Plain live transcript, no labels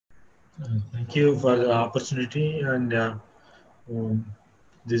Thank you for the opportunity. And um,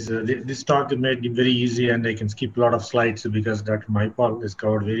 this talk is made very easy, and I can skip a lot of slides because Dr. Maipal has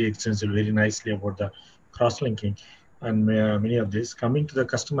covered very extensive, very nicely about the cross-linking and many of this. Coming to the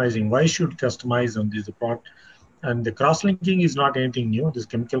customizing, why should customize on this part? And the cross-linking is not anything new. This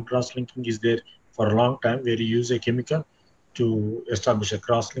chemical cross-linking is there for a long time, where you use a chemical to establish a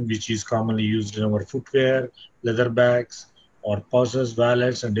cross-link, which is commonly used in our footwear, leather bags, or purses,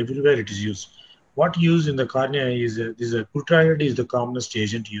 wallets, and everywhere it is used. What used in the cornea is this glutarate is the commonest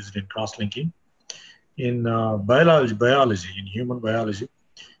agent used in cross-linking. In biology, in human biology,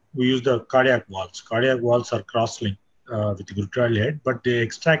 we use the cardiac walls. Cardiac walls are cross-linked with glutarate head, but they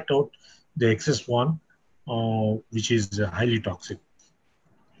extract out the excess one, which is highly toxic.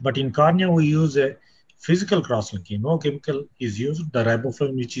 But in cornea, we use a physical cross-linking. No chemical is used. The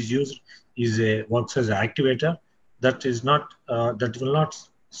riboflavin which is used works as an activator that is not that will not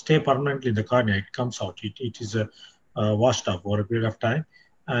stay permanently in the cornea. It comes out. It is washed up over a period of time.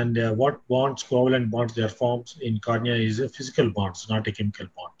 And what bonds, covalent bonds, they are formed in cornea is a physical bonds, not a chemical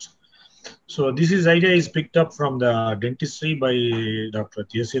bonds. So this is idea is picked up from the dentistry by Dr.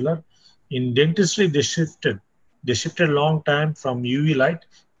 Thiesler. In dentistry, they shifted long time from UV light.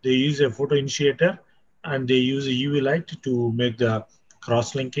 They use a photoinitiator and they use a UV light to make the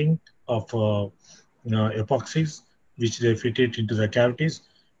cross-linking of epoxies, which they fitted into the cavities.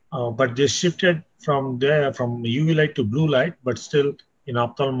 But they shifted from there from UV light to blue light, but still in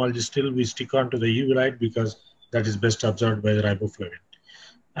ophthalmology, still we stick on to the UV light because that is best absorbed by the riboflavin.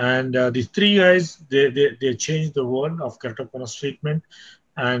 And these three guys, they changed the world of keratoconus treatment.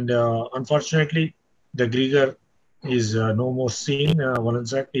 And unfortunately, the Grieger is no more seen.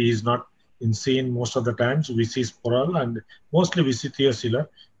 Walensek is not in seen most of the times. We see Sporal and mostly we see Thiesler.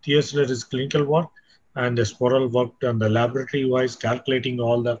 Thiesler is clinical work, and the Sporal worked on the laboratory wise, calculating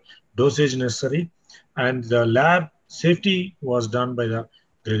all the dosage necessary. And the lab safety was done by the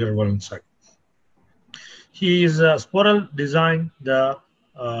Grieger Walensek. He is Sporal designed the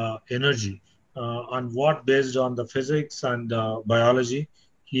energy on what based on the physics and biology.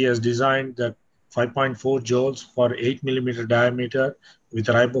 He has designed that 5.4 joules for 8 millimeter diameter with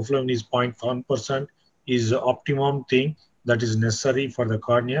riboflavin is 0.1% is the optimum thing that is necessary for the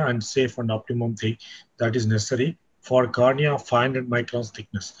cornea and safe and optimum thing that is necessary for cornea of 500 microns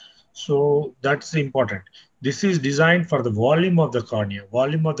thickness. So that's important. This is designed for the volume of the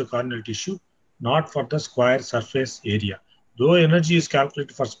corneal tissue, not for the square surface area. Though energy is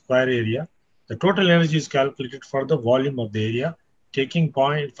calculated for square area, the total energy is calculated for the volume of the area, taking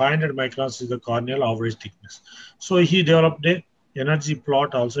 500 microns is the corneal average thickness. So he developed a energy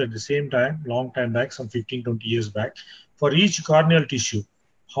plot also at the same time, long time back, some 15, 20 years back, for each corneal tissue,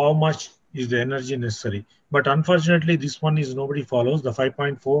 how much is the energy necessary. But unfortunately, this one is nobody follows. The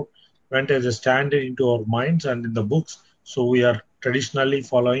 5.4 went as a standard into our minds and in the books. So we are traditionally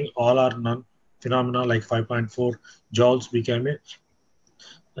following all or none phenomena like 5.4 joules became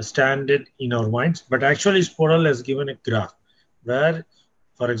a standard in our minds. But actually, Sporal has given a graph where,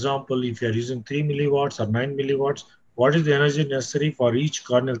 for example, if you are using 3 milliwatts or 9 milliwatts, what is the energy necessary for each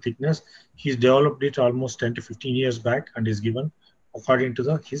corneal thickness? He's developed it almost 10 to 15 years back and is given according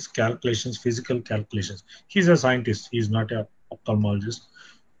to his calculations, physical calculations. He's a scientist, he's not a ophthalmologist.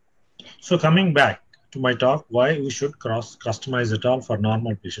 So coming back to my talk, why we should customize it all for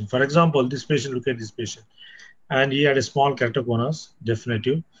normal patient. For example, this patient, look at this patient, and he had a small keratoconus,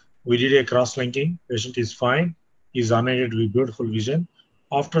 definitive. We did a cross-linking. Patient is fine. He's unaided with beautiful vision.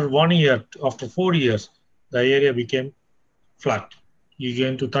 After 1 year, after 4 years, the area became flat. You get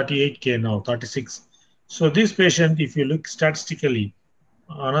into 38K now, 36. So this patient, if you look statistically,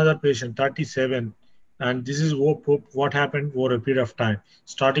 another patient, 37, and this is what happened over a period of time,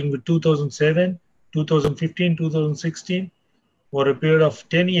 starting with 2007, 2015, 2016, over a period of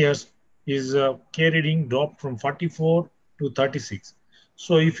 10 years, his K reading dropped from 44 to 36.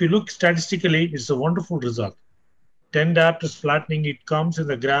 So if you look statistically, it's a wonderful result. 10 diopters flattening, it comes in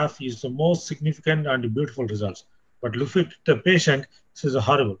the graph, is the most significant and beautiful results. But look at the patient, this is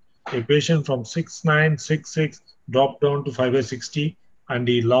horrible. A patient from 6'9", 6'6", dropped down to 5 by 60, and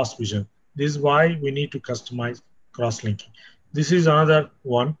he lost vision. This is why we need to customize cross-linking. This is another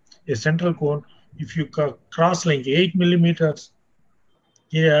one, a central cone. If you cross-link 8 millimeters,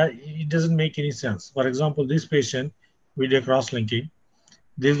 yeah, it doesn't make any sense. For example, this patient, we did cross-linking.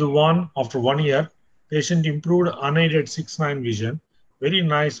 This is the one after 1 year. Patient improved unaided 6'9" vision. Very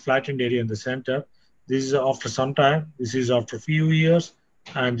nice flattened area in the center. This is after some time. This is after a few years.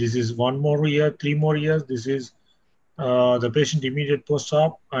 And this is 1 more year, 3 more years. This is the patient immediate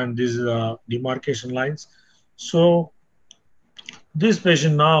post-op. And this is demarcation lines. So This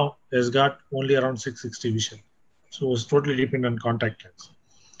patient now has got only around 660 vision. So it's totally dependent on contact lens.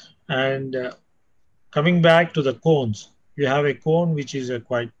 And coming back to the cones, you have a cone which is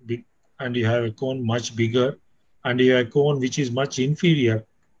quite big, and you have a cone much bigger, and you have a cone which is much inferior,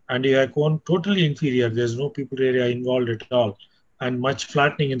 and you have a cone totally inferior. There's no pupil area involved at all, and much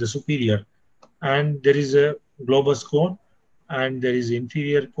flattening in the superior. And there is a globus cone, and there is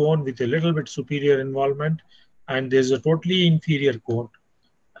inferior cone with a little bit superior involvement, and there's a totally inferior cone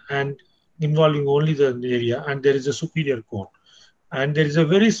and involving only the area, and there is a superior cone, and there is a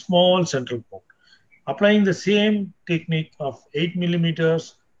very small central cone. Applying the same technique of 8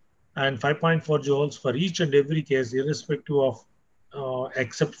 millimeters and 5.4 joules for each and every case, irrespective of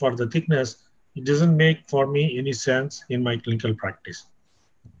except for the thickness, it doesn't make for me any sense in my clinical practice.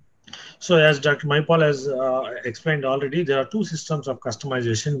 So as Dr. Maipal has explained already, there are two systems of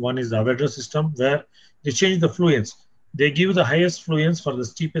customization. One is the Avogadro system, where they change the fluence. They give the highest fluence for the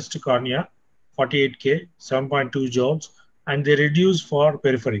steepest cornea, 48K, 7.2 joules, and they reduce for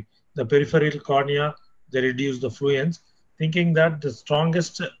periphery. The peripheral cornea, they reduce the fluence, thinking that the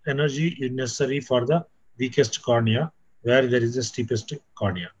strongest energy is necessary for the weakest cornea, where there is the steepest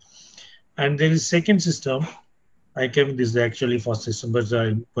cornea. And there is second system. I came this actually for system, but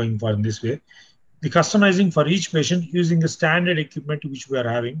I'm going for in this way. The customizing for each patient using the standard equipment which we are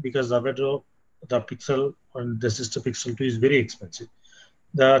having, because the Pixel and the sister Pixel 2 is very expensive.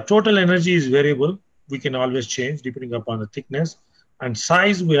 The total energy is variable. We can always change depending upon the thickness, and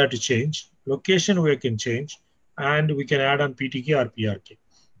size we have to change. Location we can change, and we can add on PTK or PRK.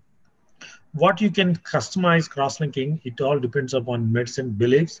 What you can customize cross-linking, it all depends upon medicine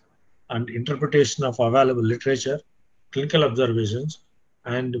beliefs and interpretation of available literature, clinical observations,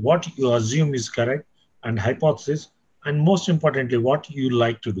 and what you assume is correct, and hypothesis, and most importantly, what you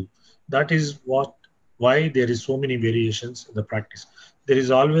like to do. That is why there is so many variations in the practice. There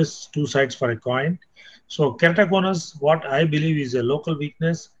is always two sides for a coin. So keratoconus, what I believe is a local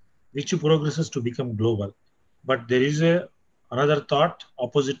weakness which progresses to become global. But there is another thought,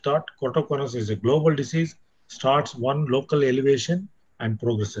 opposite thought. Keratoconus is a global disease, starts one local elevation and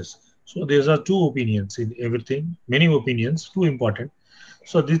progresses. So these are two opinions in everything, many opinions, two important.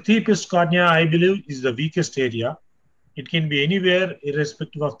 So the deepest cornea, I believe, is the weakest area. It can be anywhere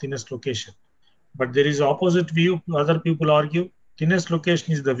irrespective of thinnest location. But there is opposite view. Other people argue thinnest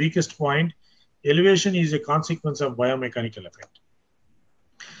location is the weakest point. Elevation is a consequence of biomechanical effect.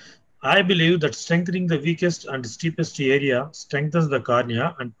 I believe that strengthening the weakest and steepest area strengthens the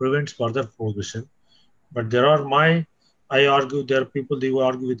cornea and prevents further progression. But I argue, there are people they will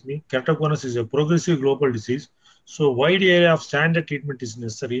argue with me. Keratoconus is a progressive global disease, so wide area of standard treatment is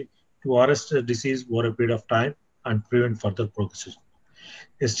necessary to arrest the disease over a period of time and prevent further progression.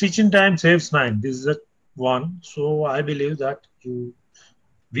 A stitching time saves 9. This is the one. So I believe that you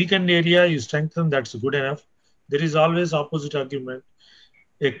weakened area, you strengthen, that's good enough. There is always opposite argument.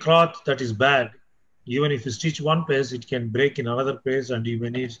 A cloth that is bad, even if you stitch one place, it can break in another place, and you may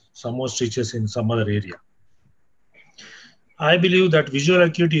need some more stitches in some other area. I believe that visual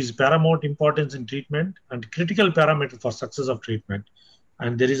acuity is paramount importance in treatment and critical parameter for success of treatment.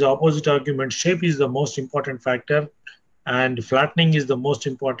 And there is opposite argument. Shape is the most important factor, and flattening is the most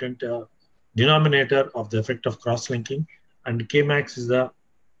important denominator of the effect of cross-linking. And Kmax is the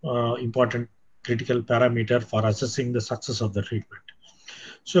important critical parameter for assessing the success of the treatment.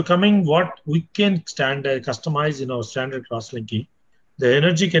 So coming what we can customize in our standard cross-linking, the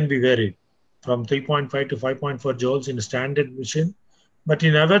energy can be varied from 3.5 to 5.4 joules in a standard machine. But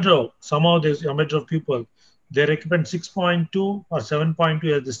in Avogadro, somehow there's Avogadro people, they recommend 6.2 or 7.2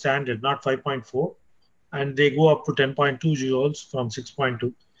 as the standard, not 5.4. And they go up to 10.2 joules from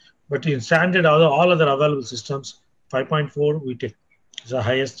 6.2. But in standard, all other available systems, 5.4 we take is the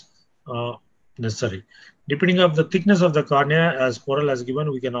highest necessary. Depending on the thickness of the cornea, as Coral has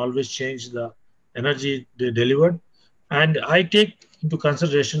given, we can always change the energy delivered. And I take into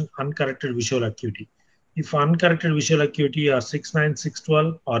consideration uncorrected visual acuity. If uncorrected visual acuity are 6.9,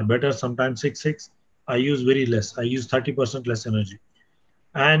 6.12 or better, sometimes 6.6, I use very less. I use 30% less energy.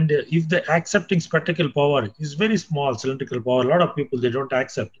 And if the accepting spectacle power is very small, cylindrical power, a lot of people, they don't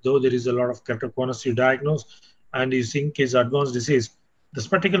accept, though there is a lot of keratoconus you diagnose and you think is advanced disease. The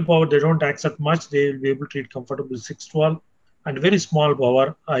spectacle power, they don't accept much. They will be able to treat comfortably 6.12, and very small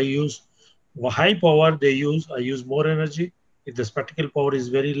power, I use. High power, I use more energy. If the spectacle power is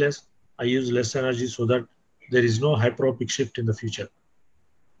very less, I use less energy so that there is no hyperopic shift in the future.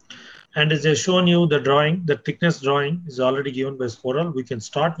 And as I've shown you the drawing, the thickness drawing is already given by Coral. We can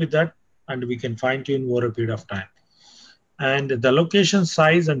start with that and we can fine tune over a period of time. And the location,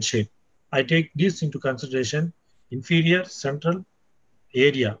 size, and shape. I take this into consideration: inferior, central,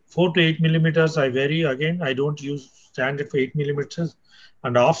 area. 4 to 8 millimeters, I vary. Again, I don't use standard for 8 millimeters.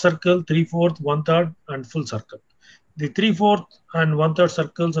 And half circle, 3/4, 1/3, and full circle. The 3/4 and 1/3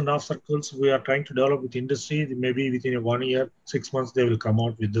 circles and half circles we are trying to develop with industry. Maybe within a 1 year, 6 months, they will come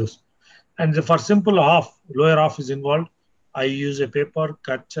out with those. And for simple half, lower half is involved. I use a paper,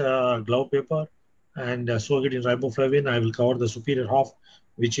 cut glove paper, and soak it in riboflavin. I will cover the superior half,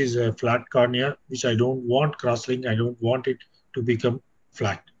 which is a flat cornea, which I don't want crosslink. I don't want it to become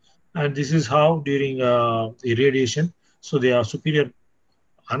flat. And this is how during irradiation, so the superior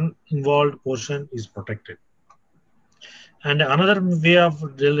uninvolved portion is protected. And another way of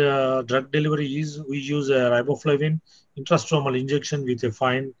drug delivery is we use a riboflavin intrastromal injection with a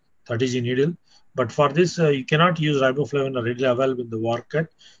fine 30G needle. But for this, you cannot use riboflavin readily available in the market.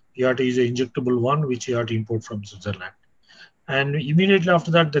 You have to use an injectable one, which you have to import from Switzerland. And immediately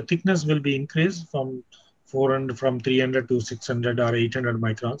after that, the thickness will be increased from 300 to 600 or 800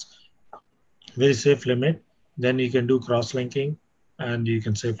 microns. Very safe limit. Then you can do cross-linking, and you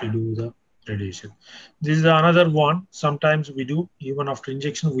can safely do the radiation. This is another one. Sometimes we do, even after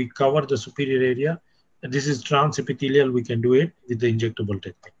injection, we cover the superior area. And this is transepithelial. We can do it with the injectable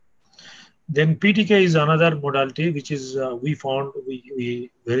technique. Then PTK is another modality, which is we found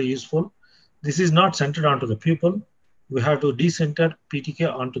we very useful. This is not centered onto the pupil. We have to decenter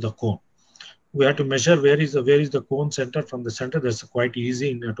PTK onto the cone. We have to measure where is the cone center from the center. That's quite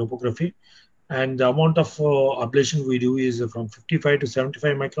easy in topography. And the amount of ablation we do is from 55 to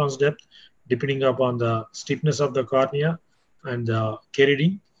 75 microns depth, depending upon the steepness of the cornea and the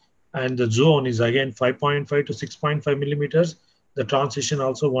kerriding. And the zone is again 5.5 to 6.5 millimeters. The transition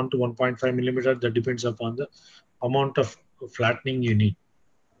also 1 to 1.5 millimeter. That depends upon the amount of flattening you need.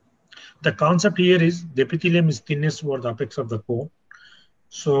 The concept here is the epithelium is thinnest over the apex of the cone.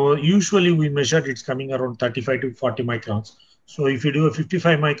 So usually we measured it's coming around 35 to 40 microns. So if you do a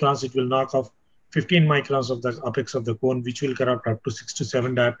 55 microns, it will knock off 15 microns of the apex of the cone, which will corrupt up to 6 to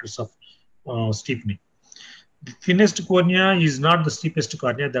 7 diopters of steepening. The thinnest cornea is not the steepest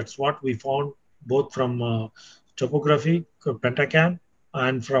cornea. That's what we found both from topography, pentacam,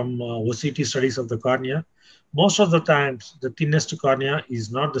 and from OCT studies of the cornea. Most of the times, the thinnest cornea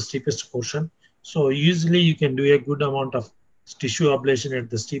is not the steepest portion. So usually you can do a good amount of tissue ablation at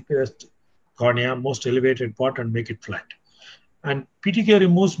the steepest cornea, most elevated part, and make it flat. And PTK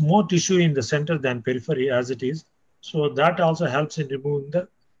removes more tissue in the center than periphery as it is. So that also helps in removing the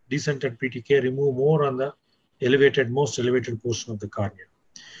decentered PTK, remove more on the most elevated portion of the cornea.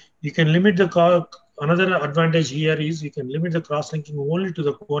 You can limit the another advantage here is you can limit the cross-linking only to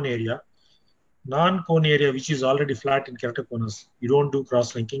the cone area. Non-cone area, which is already flat in keratoconus, you don't do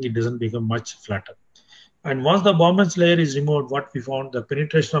cross-linking, it doesn't become much flatter. And once the Bowman's layer is removed, what we found, the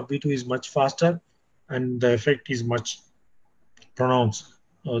penetration of B2 is much faster and the effect is much pronounced.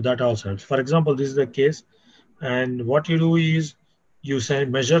 That also helps. For example, this is the case. And what you do is you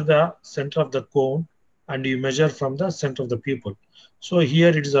measure the center of the cone and you measure from the center of the pupil. So here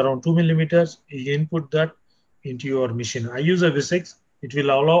it is around 2 millimeters. You input that into your machine. I use a V6. It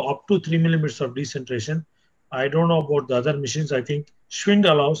will allow up to 3 millimeters of decentration. I don't know about the other machines. I think Schwind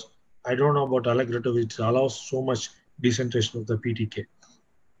allows. I don't know about Allegretto, which allows so much decentration of the PTK.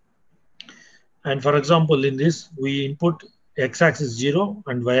 And for example, in this, we input x-axis 0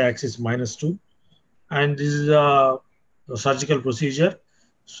 and y-axis -2. And this is a surgical procedure.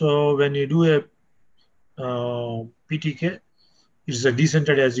 So when you do a PTK, it's a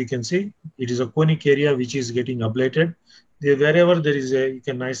decentered, as you can see. It is a conic area which is getting ablated. Wherever there is you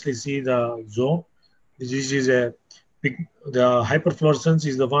can nicely see the zone. This is the hyperfluorescence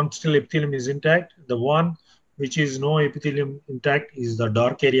is the one still epithelium is intact. The one which is no epithelium intact is the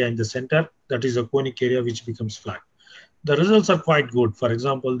dark area in the center. That is a conic area which becomes flat. The results are quite good. For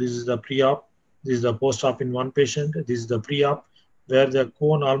example, this is the pre-op. This is the post-op in one patient. This is the pre-op where the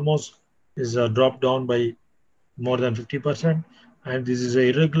cone almost is dropped down by more than 50%. And this is an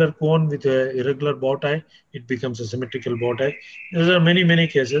irregular cone with an irregular bow tie. It becomes a symmetrical bow tie. There are many, many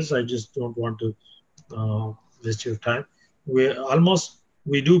cases. I just don't want to waste your time. We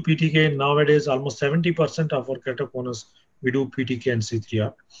do PTK nowadays. Almost 70% of our keratoconus, we do PTK and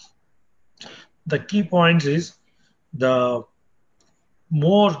C3R. The key points is the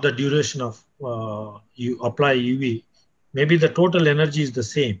more the duration of you apply UV, maybe the total energy is the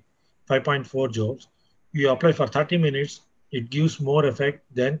same, 5.4 joules. You apply for 30 minutes, it gives more effect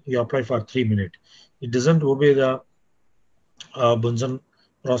than you apply for 3 minutes. It doesn't obey the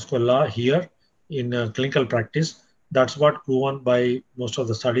Bunsen-Roscoe law here in clinical practice. That's what proven by most of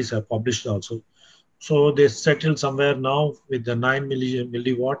the studies have published also. So they settle somewhere now with the 9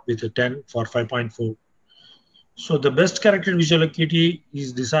 milliwatt with a 10 for 5.4 So the best character visual acuity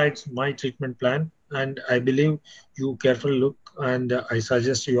is decides my treatment plan, and I believe you carefully look, and I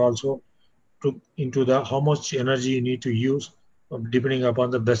suggest you also to into the how much energy you need to use depending upon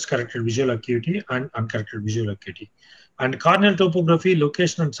the best corrected visual acuity and uncorrected visual acuity. And corneal topography,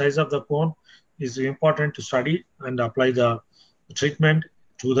 location and size of the cone is important to study and apply the treatment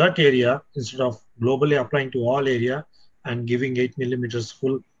to that area instead of globally applying to all area and giving 8 millimeters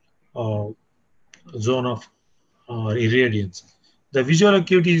full uh, zone of irradiance. The visual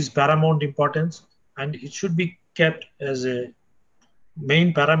acuity is paramount importance and it should be kept as a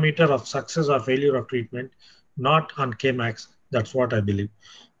main parameter of success or failure of treatment, not on Kmax. That's what I believe.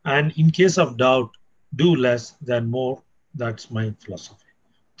 And in case of doubt, do less than more. That's my philosophy.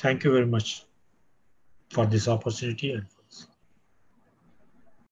 Thank you very much for this opportunity and